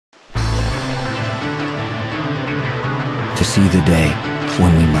to see the day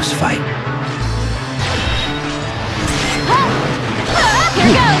when we must fight.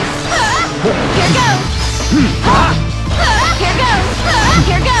 Here goes! Here goes! Here goes!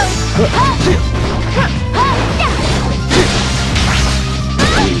 Here goes!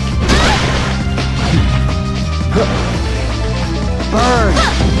 Burn!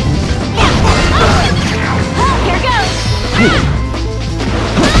 Here goes!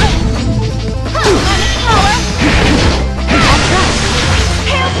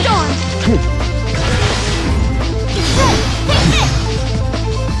 Hailstorm!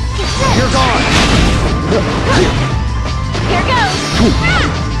 You're gone! Here goes!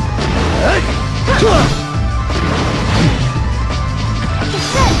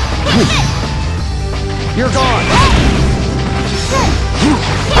 You're gone!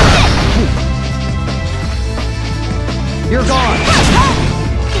 You're gone!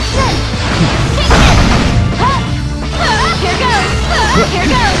 Here goes! Here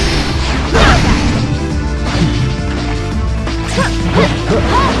goes!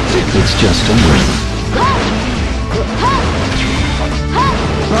 It's just a win.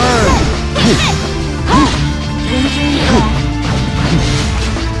 Burn! Wintering breath.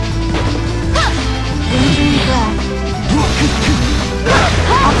 Wintering breath.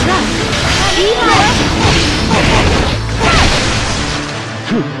 I'll try.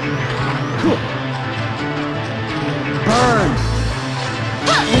 Burn!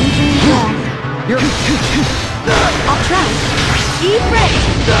 Wintering breath. You're... I'll try. Deep breath.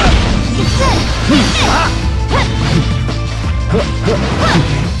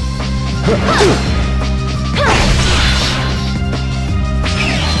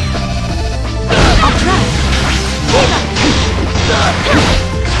 I'll try.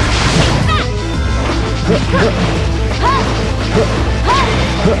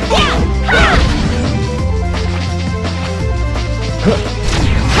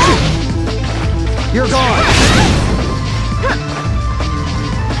 You're gone!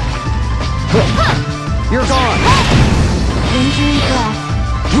 You're gone! Wintering breath.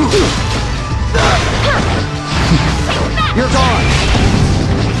 You're gone!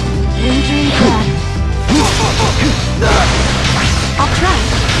 Wintering breath. I'll try.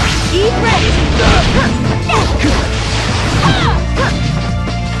 Deep breath.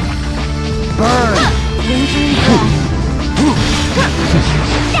 Burn! Wintering breath.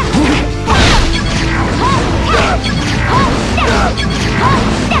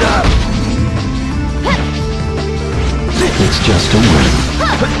 It's just a win.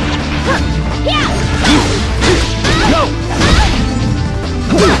 Go!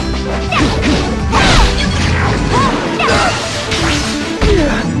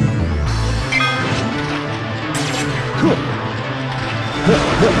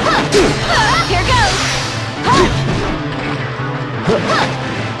 Here goes!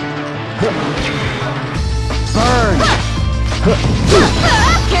 Burn!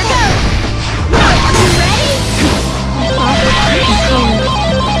 Here goes! You ready?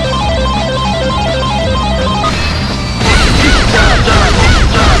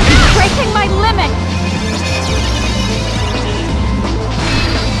 Breaking my limit!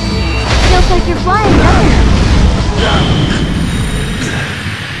 Feels like you're flying, doesn't it?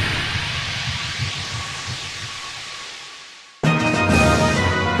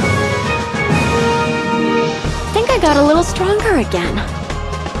 Think I got a little stronger again.